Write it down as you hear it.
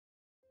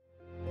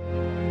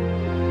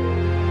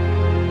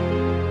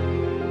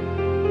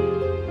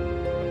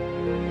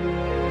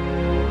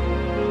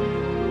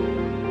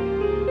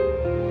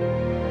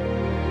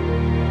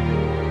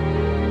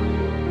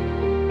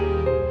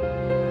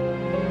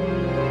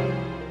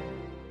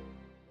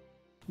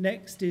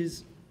Next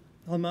is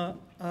Homa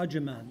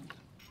Arjomand,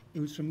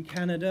 who's from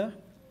Canada.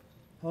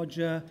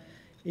 Hoja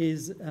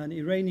is an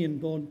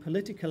Iranian-born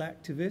political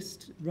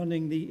activist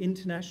running the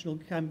international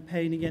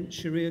campaign against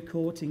Sharia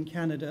court in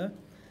Canada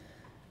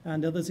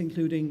and others,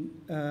 including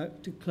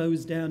to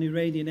close down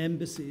Iranian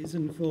embassies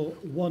and for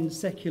one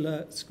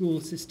secular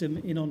school system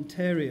in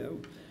Ontario.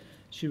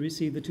 She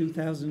received the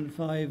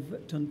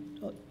 2005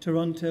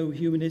 Toronto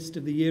Humanist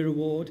of the Year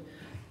Award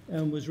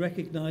and was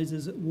recognized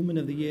as Woman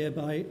of the Year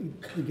by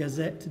the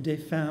Gazette des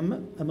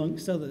Femmes,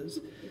 amongst others.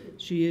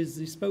 She is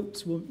the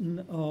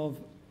spokeswoman of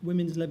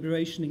Women's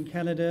Liberation in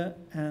Canada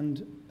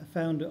and a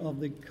founder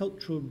of the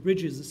Cultural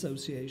Bridges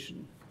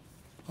Association.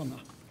 Homa.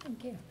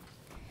 Thank you.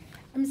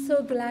 I'm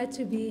so glad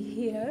to be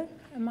here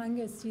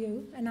amongst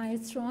you, and I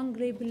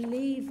strongly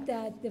believe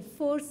that the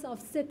force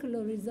of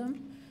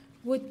secularism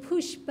would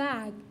push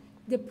back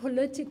the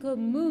political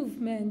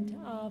movement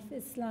of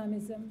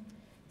Islamism.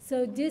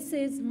 So this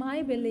is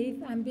my belief,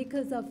 and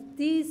because of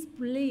this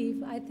belief,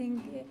 I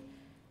think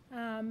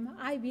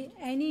I be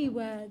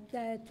anywhere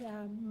that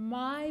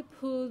my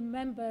pool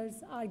members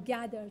are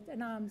gathered,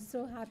 and I'm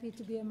so happy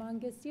to be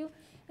amongst you.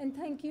 And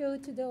thank you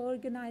to the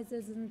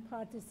organizers and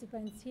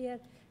participants here,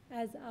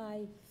 as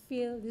I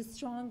feel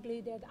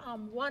strongly that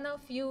I'm one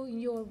of you,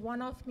 you're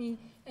one of me,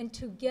 and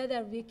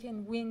together we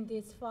can win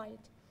this fight.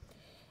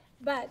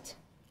 But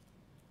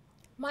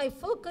my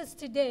focus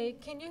today,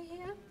 can you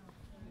hear?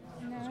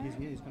 No?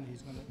 He's going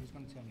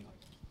to tell me.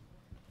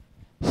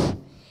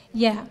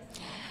 Yeah.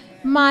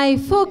 My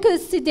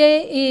focus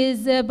today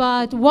is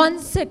about one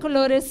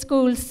secular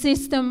school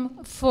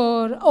system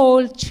for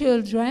all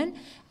children.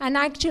 And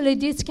actually,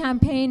 this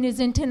campaign is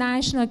an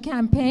international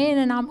campaign,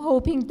 and I'm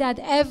hoping that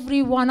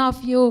every one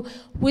of you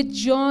would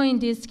join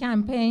this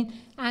campaign,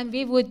 and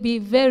we would be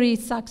very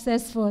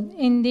successful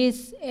in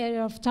this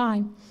area of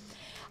time.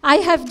 I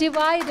have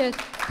divided,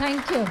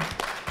 thank you.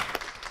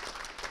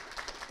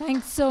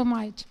 Thanks so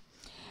much.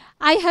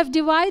 I have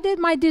divided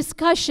my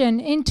discussion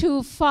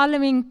into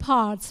following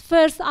parts.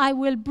 First, I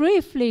will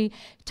briefly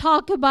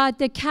talk about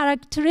the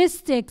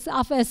characteristics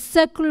of a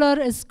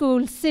secular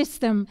school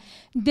system.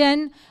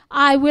 Then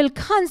I will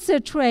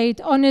concentrate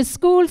on a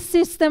school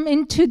system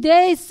in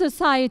today's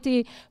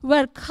society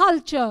where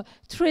culture,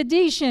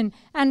 tradition,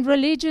 and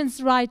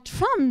religion's right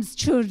trumps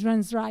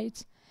children's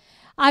rights.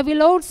 I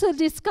will also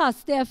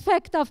discuss the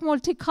effect of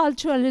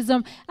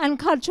multiculturalism and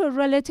cultural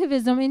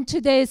relativism in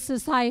today's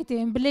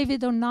society. And believe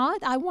it or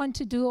not, I want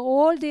to do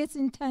all this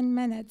in 10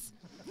 minutes.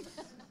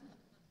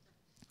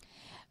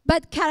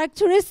 But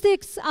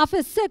characteristics of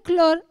a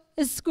secular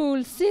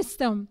school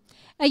system.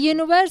 A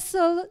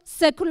universal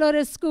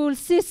secular school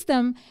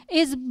system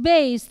is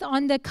based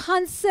on the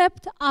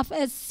concept of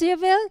a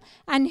civil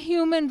and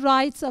human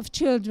rights of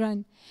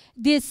children.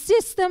 This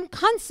system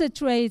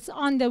concentrates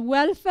on the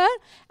welfare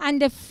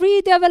and the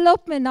free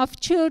development of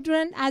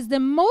children as the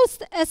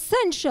most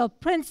essential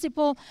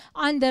principle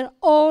under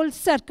all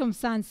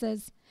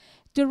circumstances.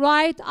 The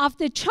right of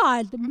the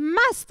child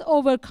must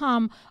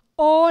overcome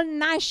all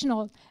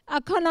national,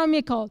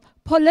 economical,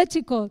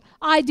 political,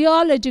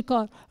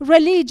 ideological,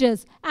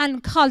 religious,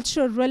 and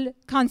cultural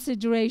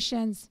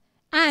considerations,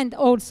 and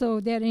also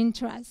their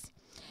interests.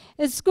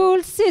 A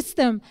school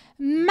system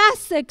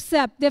must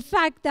accept the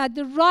fact that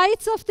the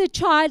rights of the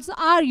child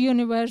are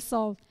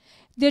universal.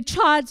 The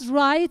child's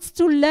rights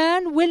to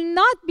learn will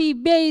not be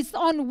based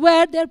on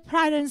where their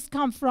parents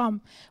come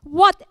from,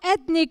 what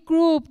ethnic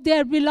group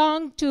they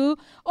belong to,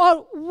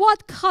 or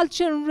what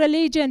culture and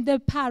religion their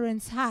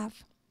parents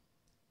have.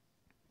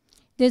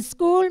 The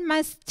school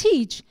must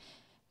teach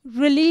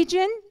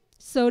religion.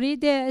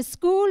 The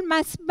school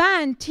must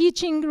ban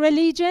teaching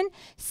religion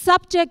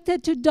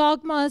subjected to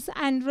dogmas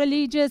and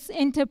religious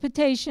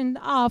interpretation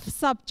of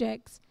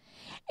subjects.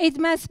 It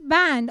must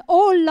ban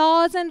all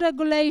laws and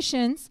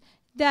regulations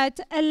that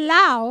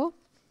allow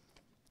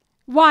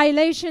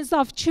violations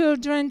of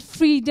children's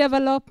free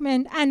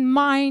development and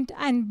mind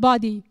and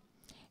body,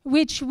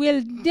 which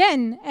will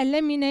then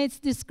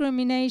eliminate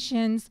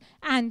discriminations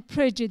and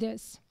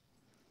prejudice.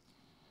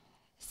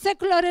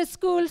 Secular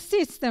school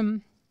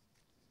system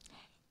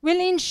will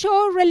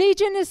ensure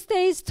religion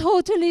stays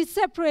totally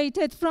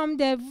separated from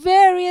the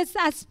various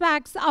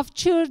aspects of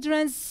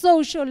children's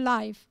social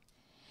life.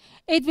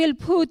 It will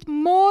put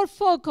more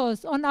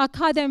focus on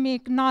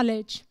academic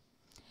knowledge.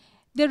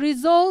 The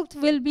result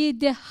will be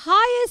the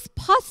highest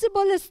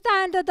possible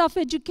standard of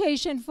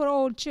education for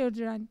all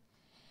children.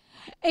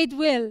 It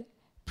will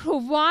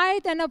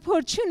provide an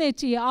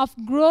opportunity of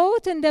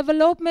growth and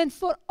development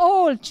for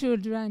all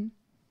children.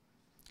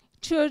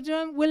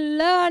 Children will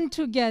learn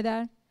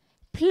together,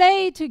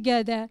 play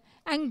together,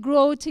 and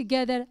grow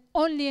together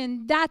only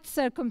in that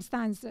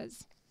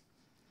circumstances.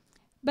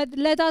 But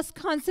let us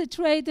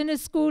concentrate on a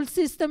school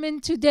system in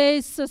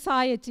today's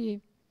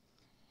society.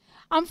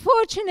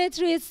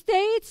 Unfortunately,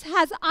 states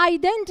has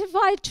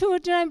identified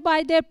children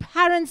by their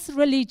parents'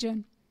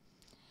 religion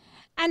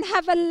and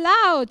have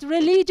allowed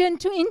religion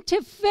to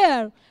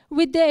interfere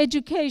with the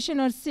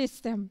educational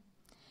system.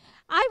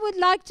 I would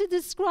like to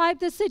describe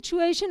the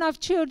situation of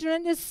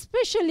children,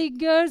 especially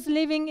girls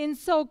living in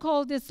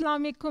so-called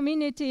Islamic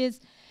communities,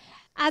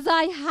 as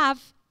I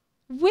have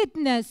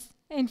witnessed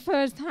in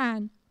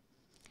firsthand.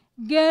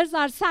 Girls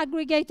are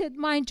segregated.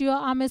 Mind you,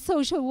 I'm a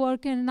social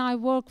worker and I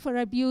work for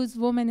abused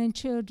women and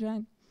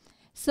children.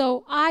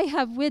 So I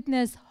have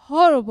witnessed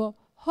horrible,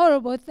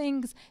 horrible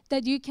things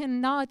that you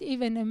cannot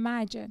even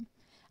imagine.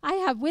 I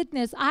have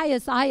witnessed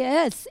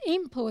ISIS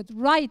input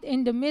right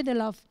in the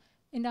middle of,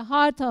 in the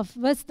heart of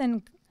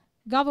Western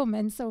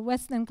governments or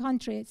Western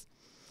countries.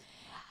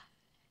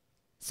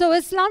 So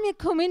Islamic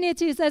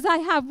communities, as I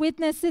have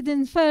witnessed it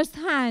in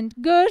firsthand,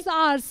 girls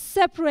are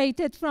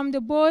separated from the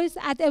boys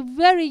at a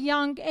very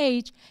young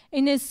age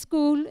in a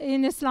school,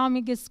 in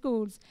Islamic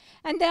schools.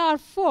 And they are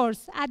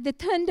forced at the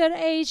tender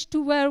age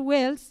to wear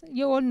veils,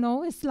 you all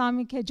know,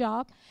 Islamic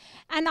hijab,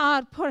 and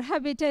are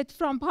prohibited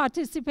from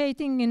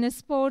participating in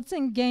sports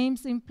and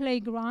games in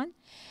playground.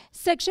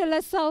 Sexual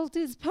assault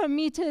is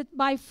permitted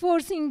by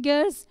forcing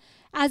girls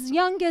as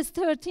young as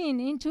 13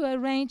 into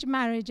arranged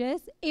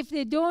marriages. If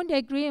they don't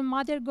agree and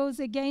mother goes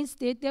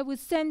against it, they will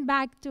send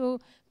back to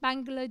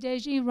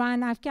Bangladesh,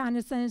 Iran,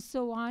 Afghanistan, and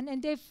so on,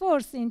 and they're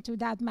forced into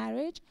that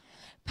marriage.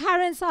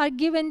 Parents are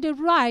given the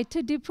right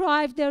to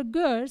deprive their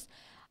girls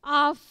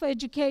of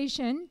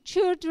education.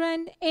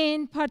 Children,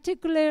 in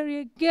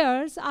particular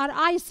girls, are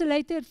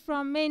isolated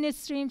from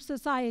mainstream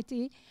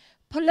society.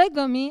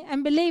 Polygamy,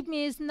 and believe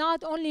me, is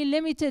not only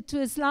limited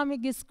to Islamic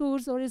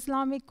schools or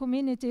Islamic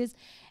communities,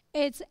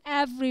 it's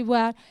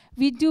everywhere.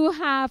 We do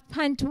have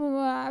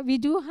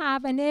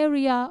an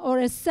area or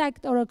a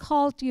sect or a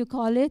cult, you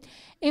call it.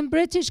 In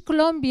British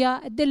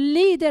Columbia, the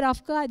leader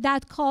of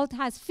that cult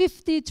has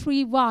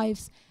 53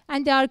 wives,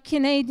 and they are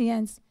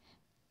Canadians.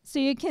 So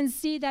you can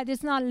see that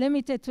it's not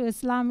limited to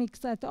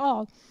Islamics at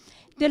all.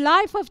 The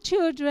life of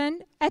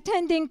children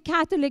attending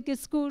Catholic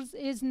schools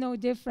is no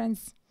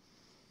difference.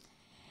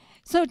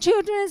 So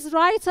children's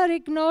rights are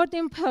ignored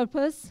in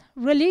purpose.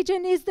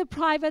 Religion is the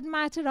private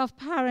matter of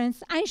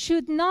parents and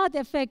should not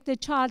affect the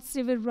child's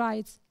civil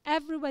rights.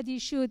 Everybody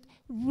should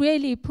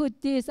really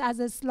put this as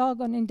a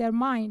slogan in their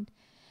mind.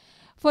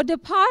 For the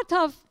past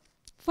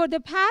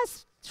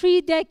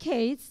 3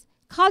 decades,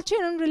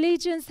 culture and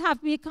religions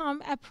have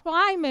become a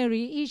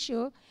primary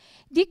issue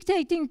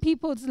dictating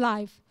people's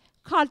life.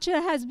 Culture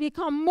has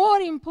become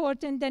more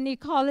important than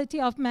equality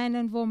of men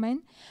and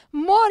women,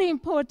 more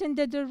important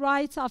than the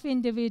rights of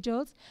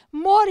individuals,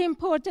 more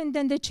important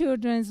than the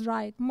children's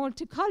right.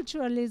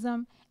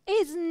 Multiculturalism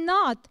is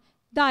not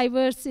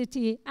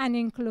diversity and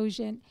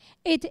inclusion.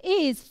 It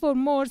is for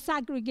more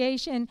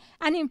segregation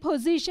and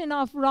imposition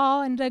of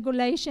law and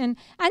regulation,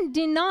 and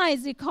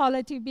denies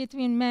equality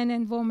between men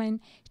and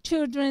women.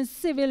 Children's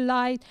civil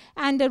rights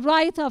and the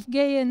right of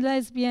gay and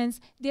lesbians,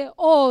 they're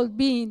all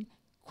being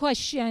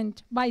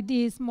questioned by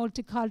this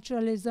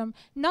multiculturalism.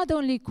 Not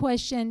only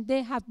questioned,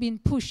 they have been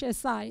pushed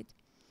aside.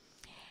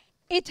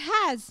 It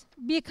has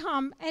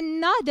become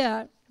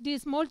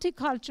this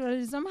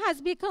multiculturalism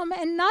has become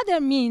another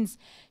means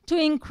to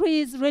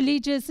increase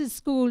religious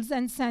schools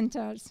and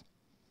centers.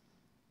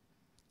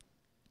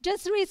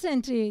 Just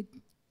recently,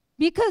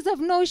 because of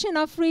notion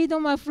of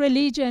freedom of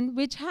religion,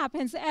 which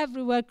happens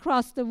everywhere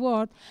across the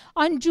world,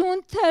 on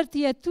June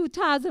 30th,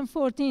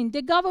 2014,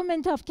 the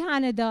government of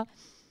Canada,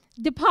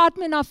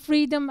 Department of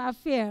Freedom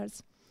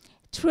Affairs,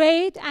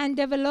 Trade and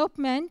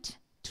Development,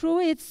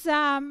 through its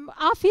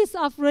Office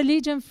of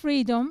Religion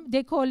Freedom,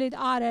 they call it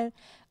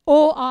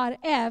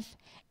ORF,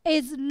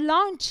 is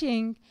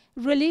launching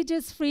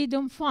Religious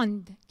Freedom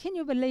Fund. Can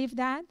you believe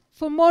that?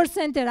 For more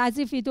centers, as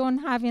if we don't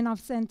have enough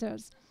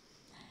centers.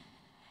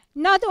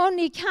 Not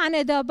only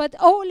Canada, but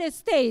all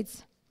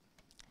states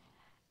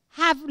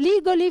have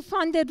legally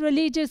funded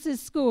religious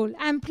schools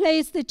and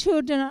placed the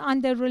children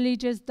under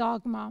religious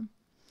dogma.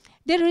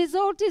 The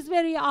result is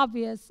very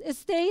obvious.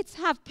 States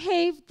have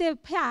paved the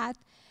path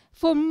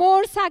for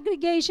more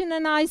segregation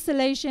and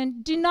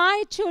isolation,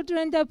 deny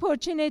children the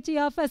opportunity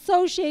of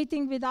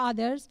associating with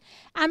others,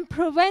 and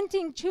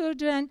preventing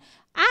children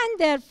and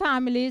their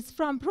families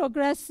from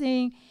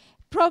progressing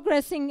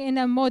in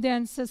a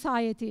modern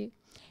society.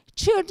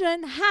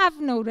 Children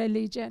have no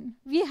religion.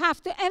 We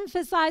have to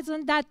emphasize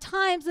on that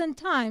times and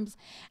times,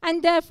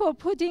 and therefore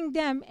putting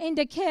them in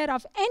the care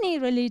of any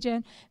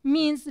religion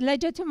means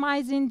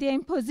legitimizing the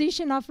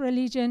imposition of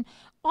religion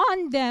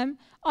on them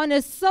on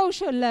a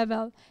social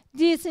level.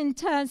 This in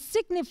turn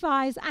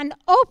signifies an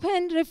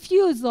open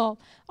refusal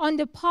on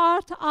the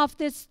part of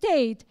the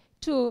state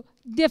to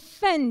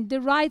defend the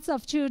rights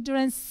of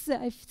children's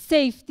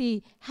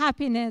safety,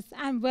 happiness,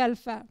 and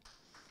welfare.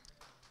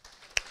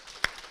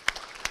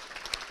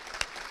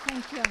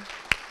 Thank you.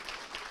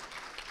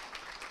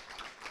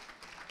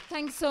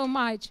 Thanks so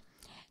much.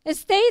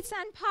 States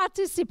and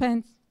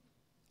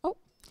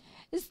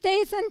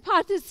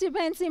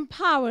participants in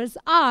powers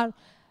are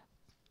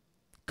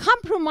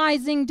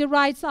compromising the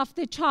rights of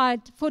the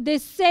child for the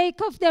sake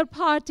of their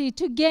party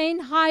to gain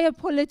higher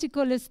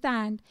political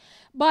stand.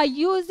 By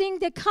using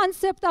the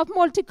concept of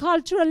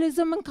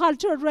multiculturalism and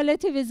cultural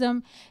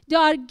relativism, they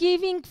are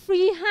giving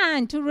free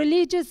hand to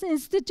religious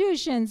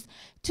institutions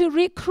to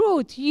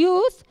recruit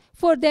youth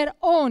for their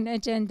own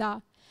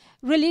agenda.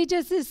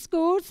 Religious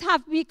schools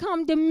have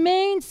become the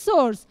main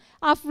source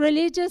of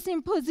religious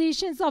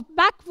impositions of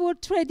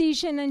backward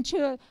tradition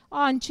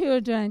on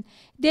children.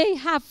 They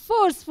have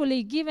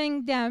forcefully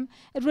given them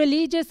a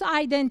religious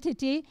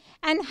identity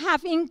and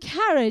have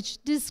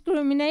encouraged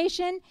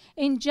discrimination,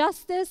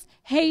 injustice,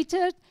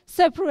 hatred,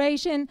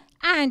 separation,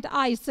 and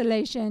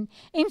isolation.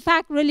 In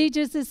fact,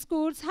 religious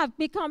schools have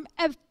become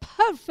a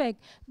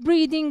perfect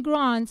breeding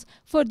grounds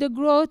for the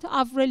growth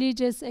of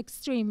religious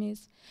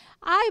extremists.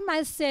 I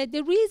must say,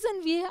 the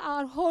reason we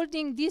are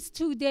holding this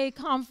two-day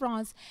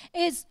conference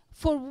is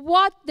for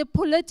what the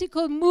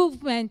political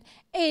movement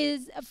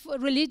is,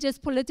 religious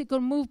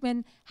political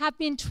movement, have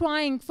been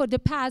trying for the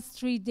past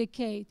 3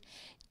 decades,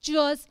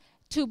 just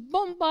to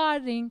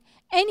bombarding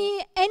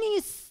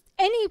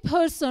any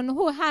person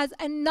who has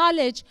a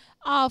knowledge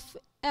of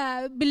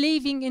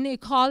believing in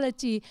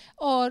equality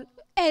or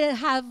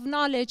have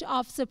knowledge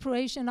of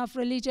separation of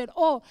religion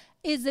or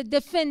is a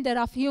defender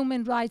of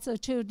human rights or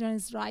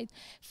children's rights.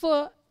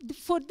 For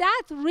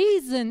that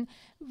reason,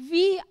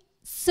 we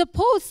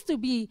supposed to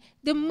be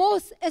the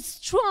most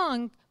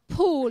strong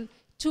pull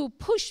to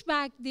push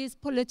back this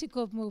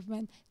political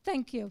movement.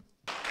 Thank you.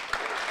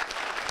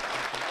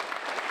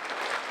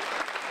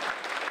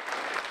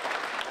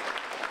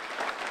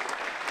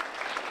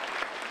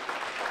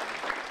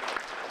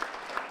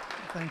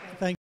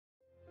 Thank